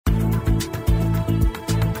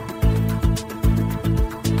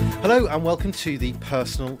Hello and welcome to the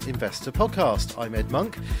Personal Investor Podcast. I'm Ed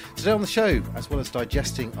Monk. Today on the show, as well as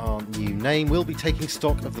digesting our new name, we'll be taking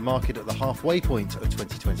stock of the market at the halfway point of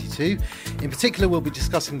 2022. In particular, we'll be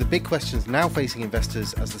discussing the big questions now facing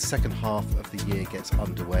investors as the second half of the year gets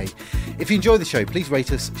underway. If you enjoy the show, please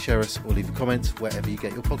rate us, share us, or leave a comment wherever you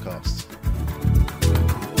get your podcasts.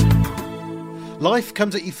 Life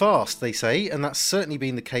comes at you fast, they say, and that's certainly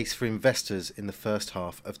been the case for investors in the first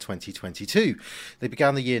half of 2022. They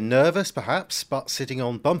began the year nervous, perhaps, but sitting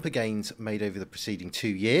on bumper gains made over the preceding 2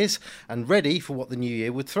 years and ready for what the new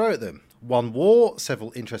year would throw at them. One war,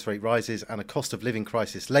 several interest rate rises and a cost of living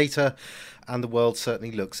crisis later, and the world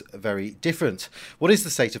certainly looks very different. What is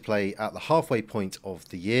the state of play at the halfway point of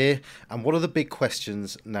the year, and what are the big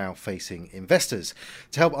questions now facing investors?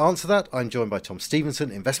 To help answer that, I'm joined by Tom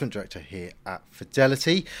Stevenson, Investment Director here at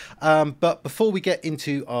Fidelity. But before we get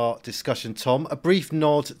into our discussion, Tom, a brief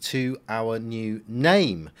nod to our new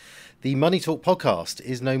name. The Money Talk podcast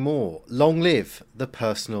is no more. Long live the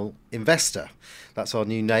Personal Investor. That's our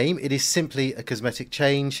new name. It is simply a cosmetic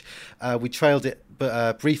change. We trailed it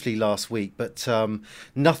briefly last week, but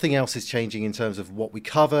nothing else is changing in terms of what we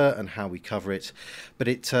cover and how we cover it. But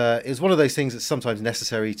it is one of those things that's sometimes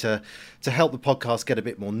necessary to help the podcast get a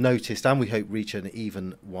bit more noticed and we hope reach an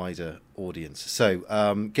even wider audience.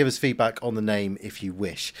 So give us feedback on the name if you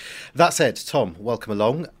wish. That said, Tom, welcome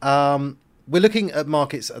along. We're looking at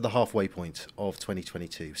markets at the halfway point of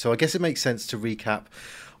 2022. So I guess it makes sense to recap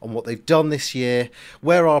on what they've done this year,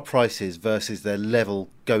 where are prices versus their level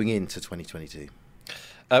going into 2022?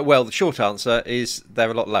 Well, the short answer is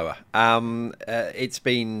they're a lot lower. It's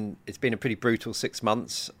been a pretty brutal 6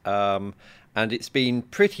 months, and it's been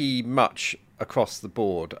pretty much across the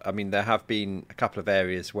board. I mean, there have been a couple of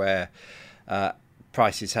areas where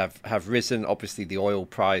prices have risen. Obviously, the oil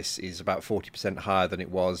price is about 40% higher than it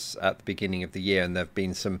was at the beginning of the year, and there have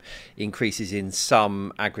been some increases in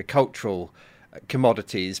some agricultural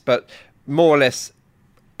commodities, but more or less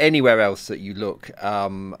anywhere else that you look,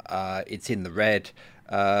 it's in the red.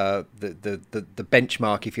 The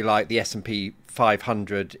benchmark, if you like, the S&P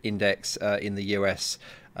 500 index in the US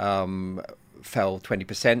fell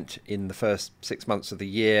 20% in the first 6 months of the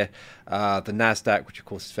year. The Nasdaq, which of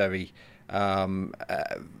course is very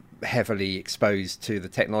heavily exposed to the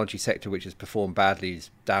technology sector, which has performed badly,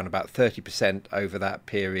 is down about 30% over that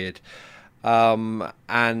period.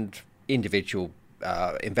 And individual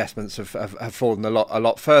investments have fallen a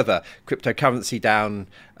lot further. Cryptocurrency down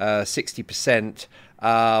 60%.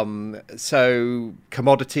 So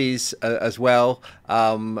commodities as well.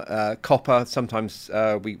 Copper, sometimes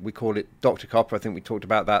we call it Dr. Copper. I think we talked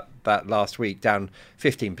about that last week, down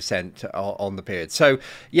 15% on the period. So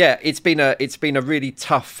yeah, it's been a really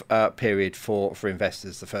tough period for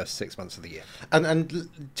investors the first 6 months of the year. And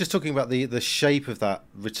just talking about the shape of that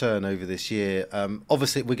return over this year,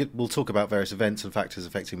 obviously we'll talk about various events and factors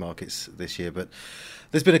affecting markets this year, but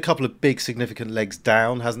there's been a couple of big significant legs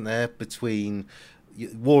down, hasn't there? Between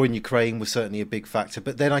war in Ukraine was certainly a big factor,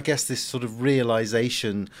 but then I guess this sort of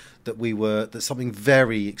realization that something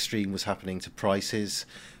very extreme was happening to prices,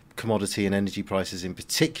 commodity and energy prices in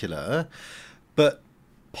particular. But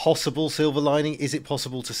possible silver lining, is it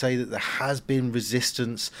possible to say that there has been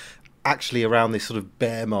resistance actually around this sort of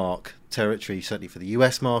bear mark territory, certainly for the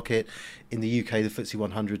US market? In the UK, the FTSE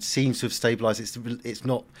 100 seems to have stabilised.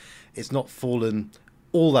 It's not fallen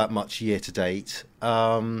all that much year to date.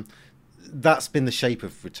 That's been the shape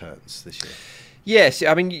of returns this year. Yes,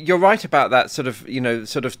 I mean, you're right about that sort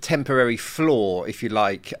of temporary floor, if you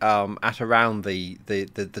like, at around the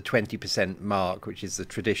 20% mark, which is the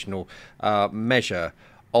traditional measure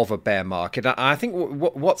of a bear market. I think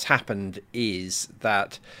what's happened is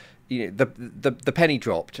that the penny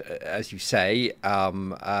dropped, as you say,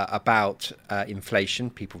 about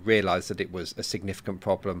inflation. People realised that it was a significant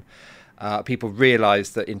problem. People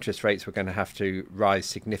realised that interest rates were going to have to rise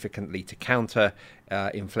significantly to counter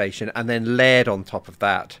inflation, and then layered on top of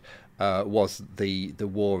that was the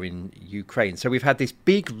war in Ukraine. So we've had this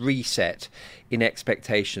big reset in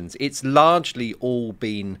expectations. It's largely all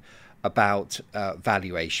been about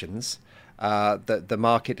valuations. The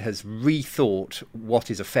market has rethought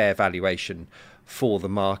what is a fair valuation for the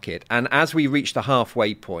market, and as we reach the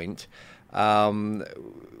halfway point,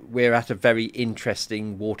 we're at a very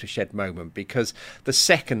interesting watershed moment, because the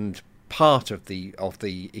second part of the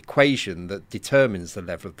equation that determines the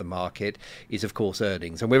level of the market is, of course,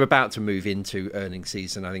 earnings. And we're about to move into earnings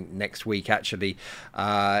season. I think next week actually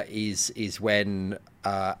is when,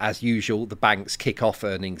 as usual, the banks kick off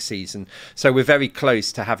earnings season. So we're very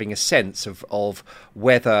close to having a sense of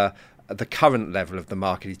whether the current level of the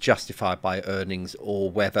market is justified by earnings,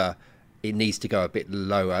 or whether it needs to go a bit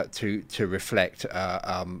lower to reflect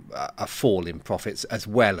a fall in profits as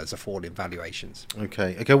well as a fall in valuations.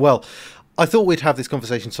 Okay. Well, I thought we'd have this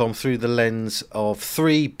conversation, Tom, through the lens of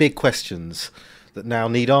three big questions that now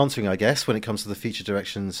need answering, I guess, when it comes to the future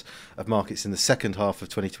directions of markets in the second half of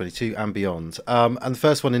 2022 and beyond. And the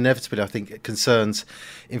first one, inevitably, I think, concerns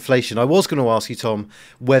inflation. I was going to ask you, Tom,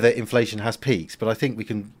 whether inflation has peaked, but I think we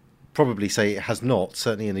can probably say it has not.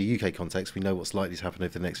 Certainly in the UK context, we know what's likely to happen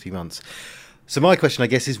over the next few months. So my question, I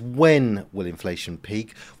guess, is when will inflation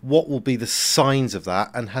peak? What will be the signs of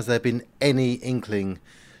that? And has there been any inkling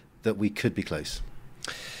that we could be close?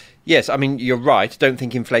 Yes, I mean, you're right. I don't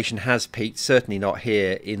think inflation has peaked, certainly not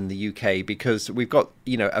here in the UK, because we've got,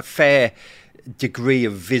 a fair degree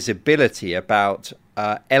of visibility about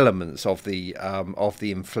elements of the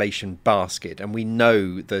inflation basket, and we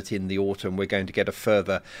know that in the autumn we're going to get a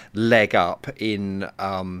further leg up in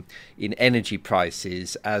energy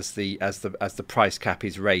prices as the price cap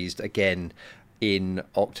is raised again in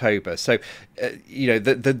October. So,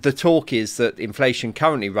 the talk is that inflation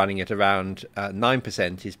currently running at around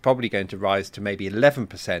 9% is probably going to rise to maybe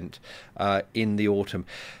 11% in the autumn.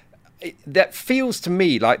 That feels to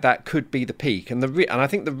me like that could be the peak, and I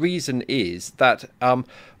think the reason is that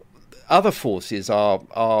other forces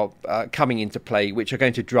are coming into play which are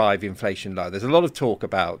going to drive inflation low. There's a lot of talk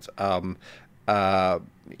about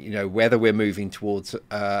whether we're moving towards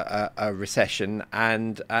a recession,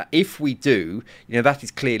 and if we do, that is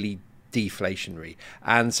clearly deflationary,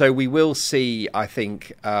 and so we will see, I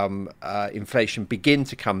think, inflation begin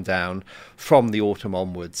to come down from the autumn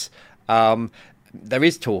onwards. There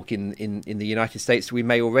is talk in the United States we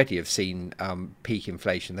may already have seen peak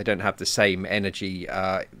inflation. They don't have the same energy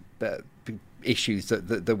issues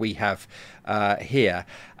that we have here,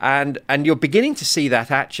 and you're beginning to see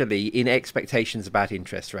that actually in expectations about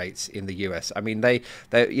interest rates in the US. I mean, they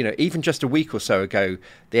even just a week or so ago,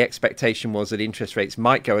 the expectation was that interest rates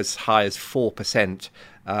might go as high as 4%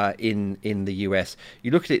 in the US.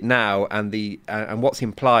 You look at it now, and what's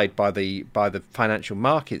implied by the financial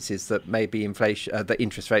markets is that maybe that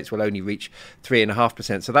interest rates will only reach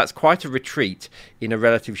 3.5%. So that's quite a retreat in a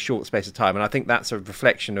relatively short space of time, and I think that's a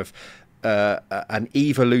reflection of an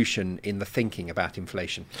evolution in the thinking about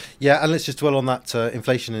inflation. Yeah, and let's just dwell on that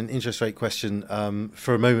inflation and interest rate question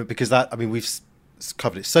for a moment, because we've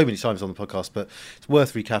covered it so many times on the podcast, but it's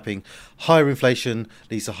worth recapping. Higher inflation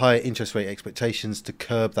leads to higher interest rate expectations to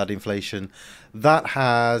curb that inflation. That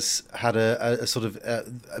has had a sort of a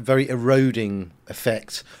very eroding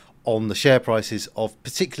effect on the share prices of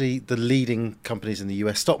particularly the leading companies in the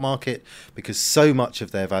US stock market, because so much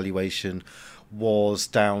of their valuation was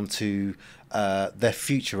down to their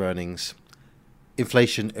future earnings.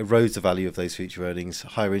 Inflation erodes the value of those future earnings.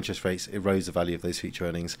 Higher interest rates erodes the value of those future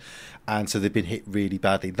earnings. And so they've been hit really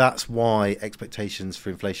badly. That's why expectations for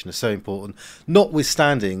inflation are so important,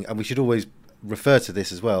 notwithstanding, and we should always refer to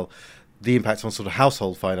this as well, the impact on sort of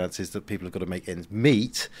household finances that people have got to make ends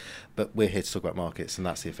meet. But we're here to talk about markets, and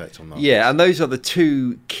that's the effect on markets. Yeah, and those are the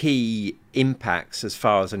two key impacts as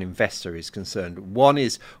far as an investor is concerned. One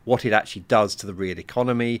is what it actually does to the real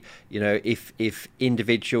economy. If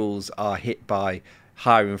individuals are hit by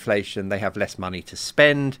higher inflation, they have less money to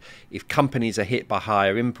spend. If companies are hit by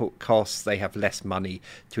higher input costs, they have less money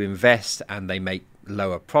to invest, and they make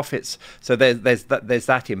lower profits. So there's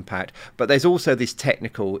that impact, but there's also this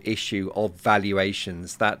technical issue of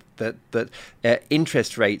valuations that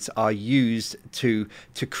interest rates are used to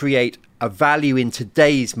create a value in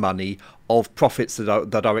today's money of profits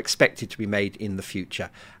that are expected to be made in the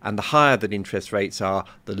future, and the higher that interest rates are,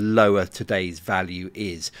 the lower today's value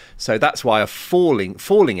is. So that's why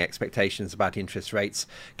falling expectations about interest rates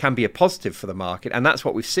can be a positive for the market, and that's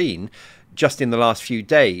what we've seen just in the last few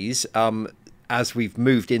days. As we've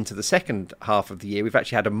moved into the second half of the year, we've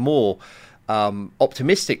actually had a more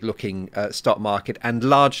optimistic looking stock market, and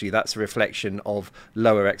largely that's a reflection of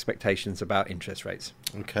lower expectations about interest rates.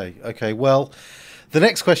 Okay. Well, the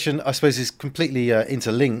next question, I suppose, is completely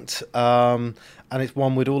interlinked, and it's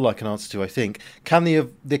one we'd all like an answer to, I think. Can the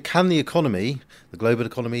economy, the global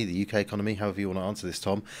economy, the UK economy, however you want to answer this,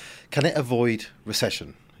 Tom, can it avoid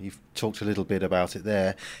recession? You've talked a little bit about it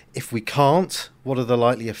there. If we can't, what are the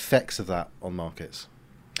likely effects of that on markets?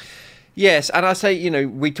 Yes, and I say,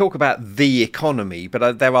 we talk about the economy,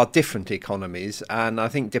 but there are different economies, and I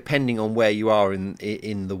think depending on where you are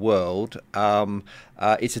in the world,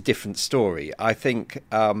 it's a different story. I think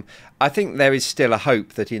there is still a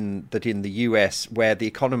hope that in the US, where the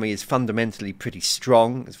economy is fundamentally pretty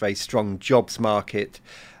strong, it's a very strong jobs market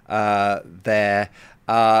there.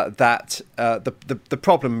 that the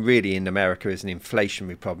problem really in America is an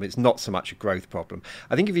inflationary problem. It's not so much a growth problem.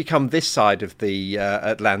 I think if you come this side of the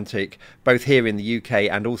Atlantic, both here in the UK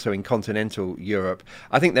and also in continental Europe,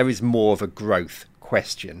 I think there is more of a growth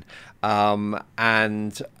question.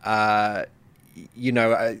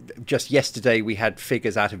 Just yesterday we had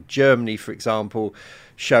figures out of Germany, for example,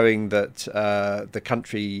 showing that the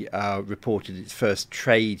country reported its first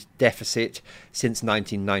trade deficit since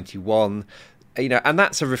 1991. And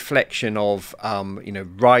that's a reflection of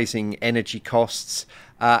rising energy costs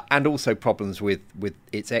and also problems with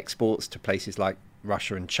its exports to places like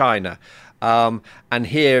Russia and China. And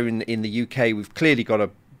here in the UK, we've clearly got a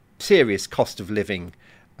serious cost of living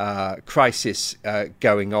crisis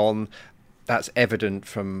going on. That's evident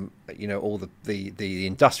from all the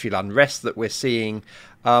industrial unrest that we're seeing.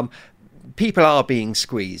 People are being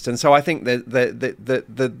squeezed, and so I think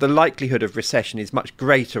the likelihood of recession is much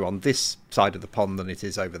greater on this side of the pond than it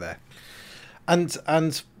is over there.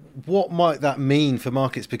 And what might that mean for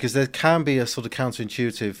markets? Because there can be a sort of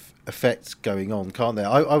counterintuitive effect going on, can't there?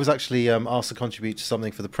 I was actually asked to contribute to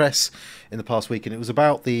something for the press in the past week, and it was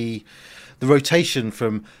about the rotation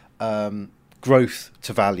from growth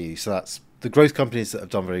to value. So that's the growth companies that have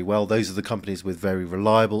done very well. Those are the companies with very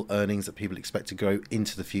reliable earnings that people expect to grow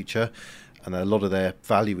into the future, and a lot of their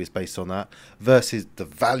value is based on that, versus the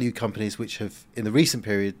value companies, which have in the recent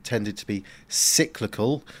period tended to be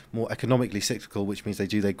cyclical, more economically cyclical, which means they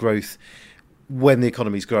do their growth when the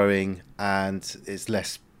economy's growing and it's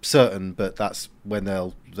less certain, but that's when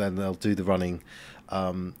they'll do the running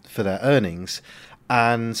for their earnings.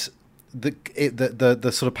 And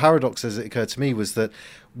the sort of paradox as it occurred to me was that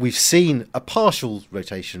we've seen a partial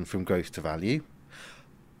rotation from growth to value,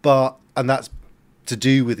 and that's to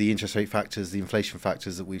do with the interest rate factors, the inflation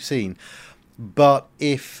factors that we've seen. But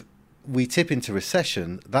if we tip into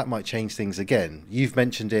recession, that might change things again. You've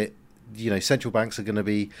mentioned it. Central banks are going to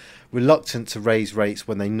be reluctant to raise rates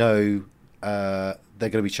when they know they're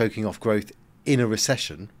going to be choking off growth in a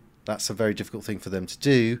recession. That's a very difficult thing for them to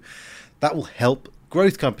do. That will help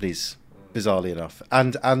growth companies, bizarrely enough,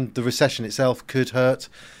 and the recession itself could hurt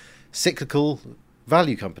cyclical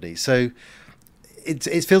value companies. So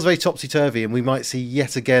it feels very topsy-turvy, and we might see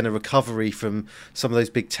yet again a recovery from some of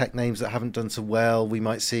those big tech names that haven't done so well. We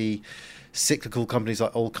might see cyclical companies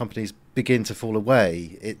like oil companies begin to fall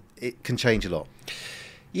away. It can change a lot.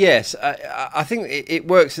 Yes, I think it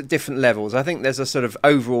works at different levels. I think there's a sort of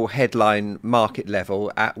overall headline market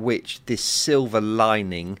level at which this silver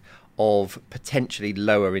lining of potentially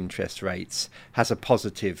lower interest rates has a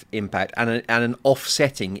positive impact and an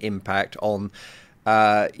offsetting impact on,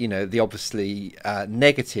 the obviously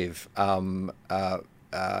negative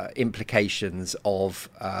implications of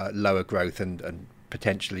lower growth and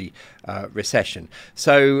potentially recession.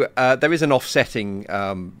 So there is an offsetting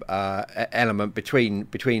element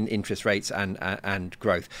between interest rates and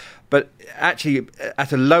growth. But actually,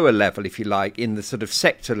 at a lower level, if you like, in the sort of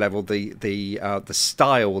sector level, the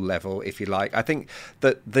style level, if you like, I think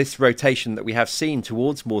that this rotation that we have seen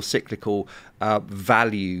towards more cyclical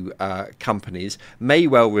value companies may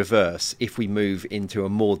well reverse if we move into a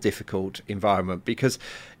more difficult environment, because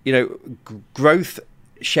growth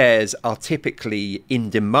shares are typically in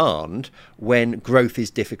demand when growth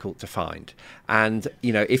is difficult to find. And,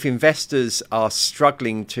 if investors are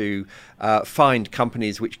struggling to find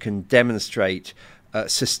companies which can demonstrate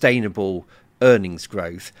sustainable earnings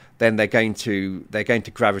growth, then they're going to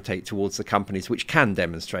gravitate towards the companies which can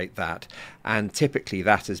demonstrate that. And typically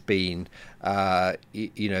that has been the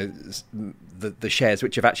shares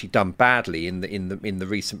which have actually done badly in the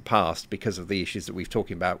recent past because of the issues that we've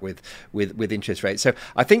talking about with interest rates. So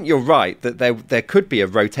I think you're right that there could be a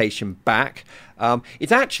rotation back.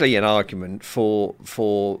 It's actually an argument for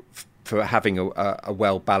having a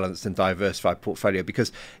well balanced and diversified portfolio,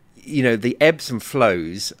 because the ebbs and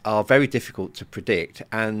flows are very difficult to predict,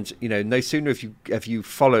 and no sooner have you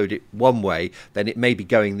followed it one way, then it may be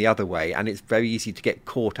going the other way, and it's very easy to get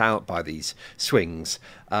caught out by these swings.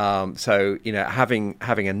 So having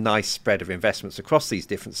a nice spread of investments across these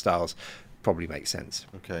different styles probably makes sense.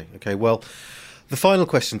 Okay. Well, the final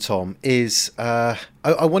question, Tom, is I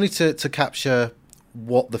wanted to capture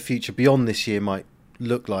what the future beyond this year might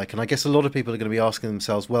look like, and I guess a lot of people are going to be asking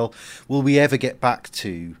themselves, well, will we ever get back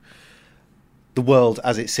to the world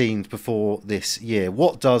as it seemed before this year?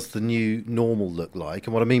 What does the new normal look like?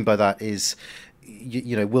 And what I mean by that is,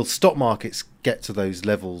 will stock markets get to those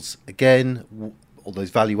levels again, or those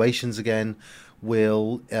valuations again?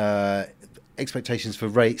 Will expectations for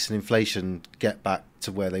rates and inflation get back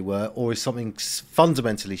to where they were, or is something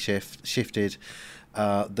fundamentally shifted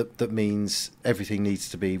that means everything needs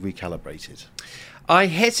to be recalibrated? I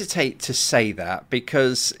hesitate to say that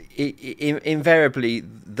because invariably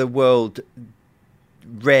the world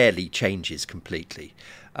rarely changes completely.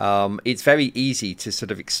 It's very easy to sort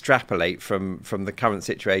of extrapolate from the current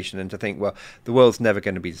situation and to think, well, the world's never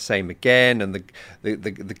going to be the same again, and the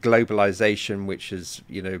globalization, which has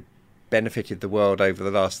benefited the world over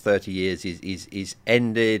the last 30 years, is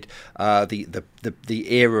ended. The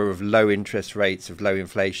era of low interest rates, of low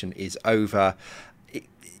inflation, is over.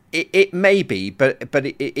 It may be, but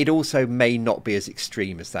it also may not be as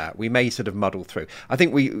extreme as that. We may sort of muddle through. I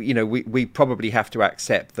think we probably have to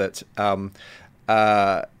accept that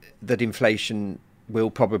that inflation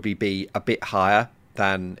will probably be a bit higher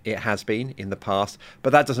than it has been in the past,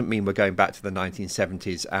 but that doesn't mean we're going back to the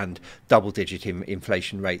 1970s and double-digit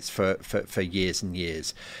inflation rates for years and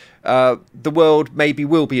years. The world maybe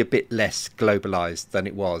will be a bit less globalized than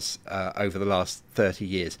it was over the last 30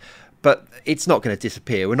 years. But it's not going to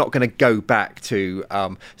disappear. We're not going to go back to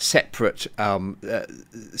separate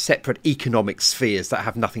economic spheres that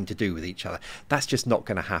have nothing to do with each other. That's just not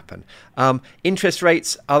going to happen. Are interest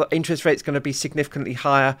rates going to be significantly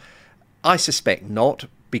higher? I suspect not,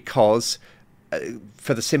 because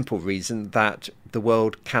for the simple reason that the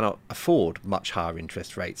world cannot afford much higher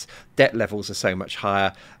interest rates. Debt levels are so much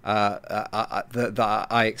higher that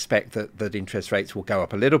I expect that interest rates will go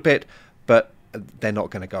up a little bit, but they're not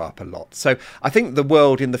going to go up a lot. So I think the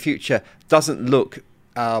world in the future doesn't look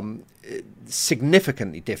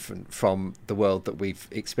significantly different from the world that we've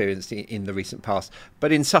experienced in the recent past,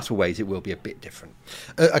 but in subtle ways it will be a bit different.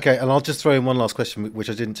 Okay, and I'll just throw in one last question, which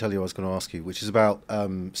I didn't tell you I was going to ask you, which is about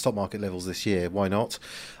stock market levels this year. Why not?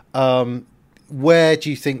 Where do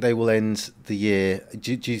you think they will end the year?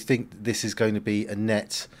 Do you think this is going to be a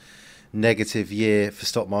net negative year for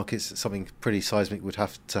stock markets? Something pretty seismic would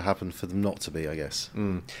have to happen for them not to be, I guess.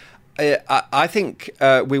 I think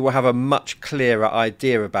we will have a much clearer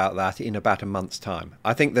idea about that in about a month's time.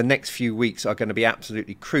 I think the next few weeks are going to be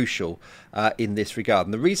absolutely crucial in this regard.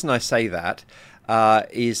 And the reason I say that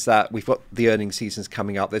is that we've got the earnings seasons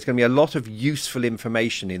coming up. There's going to be a lot of useful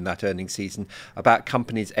information in that earnings season about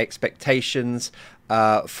companies' expectations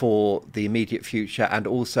for the immediate future, and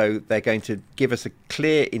also they're going to give us a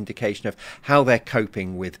clear indication of how they're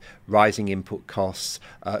coping with rising input costs,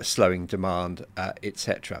 slowing demand,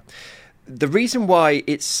 etc. The reason why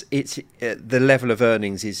it's the level of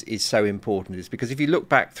earnings is so important is because if you look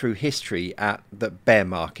back through history at the bear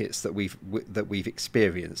markets that we've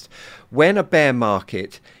experienced, when a bear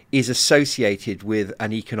market is associated with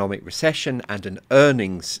an economic recession and an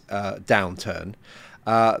earnings downturn,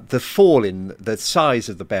 the fall in the size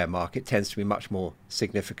of the bear market tends to be much more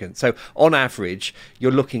significant. So on average,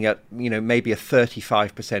 you're looking at maybe a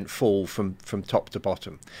 35% fall from top to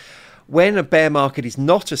bottom. When a bear market is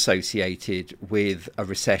not associated with a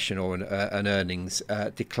recession or an earnings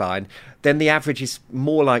decline, then the average is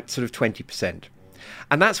more like sort of 20%.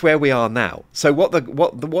 And that's where we are now. So what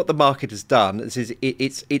the market has done is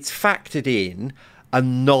it's factored in a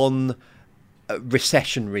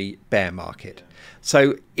non-recessionary bear market.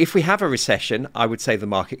 So if we have a recession, I would say the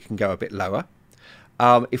market can go a bit lower.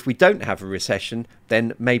 If we don't have a recession,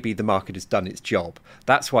 then maybe the market has done its job.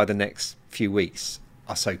 That's why the next few weeks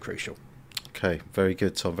are so crucial. Okay, very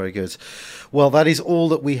good, Tom, very good. Well, that is all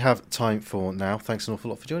that we have time for now. Thanks an awful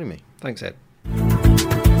lot for joining me. Thanks, Ed.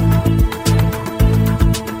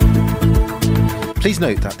 Please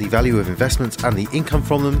note that the value of investments and the income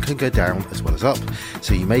from them can go down as well as up,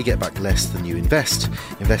 so you may get back less than you invest.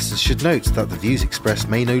 Investors should note that the views expressed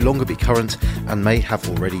may no longer be current and may have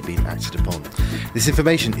already been acted upon. This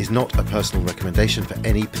information is not a personal recommendation for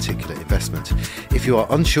any particular investment. If you are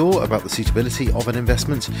unsure about the suitability of an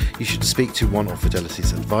investment, you should speak to one of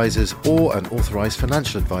Fidelity's advisors or an authorised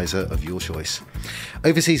financial advisor of your choice.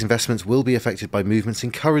 Overseas investments will be affected by movements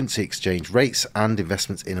in currency exchange rates, and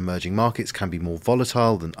investments in emerging markets can be more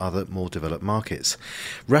volatile than other more developed markets.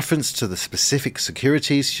 Reference to the specific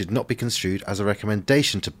securities should not be construed as a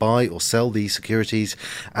recommendation to buy or sell these securities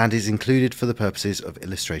and is included for the purposes of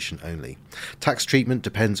illustration only. Tax treatment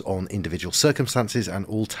depends on individual circumstances, and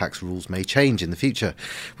all tax rules may change in the future.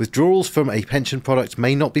 Withdrawals from a pension product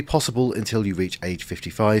may not be possible until you reach age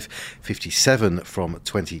 55, 57 from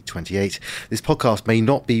 2028. This podcast may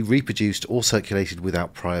not be reproduced or circulated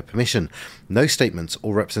without prior permission. No statements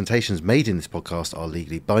or representations made in this podcast are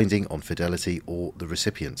legally binding on Fidelity or the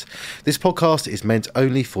recipient. This podcast is meant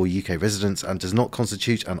only for UK residents and does not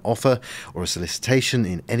constitute an offer or a solicitation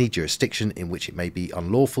in any jurisdiction in which it may be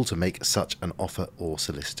unlawful to make such an offer or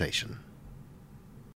solicitation.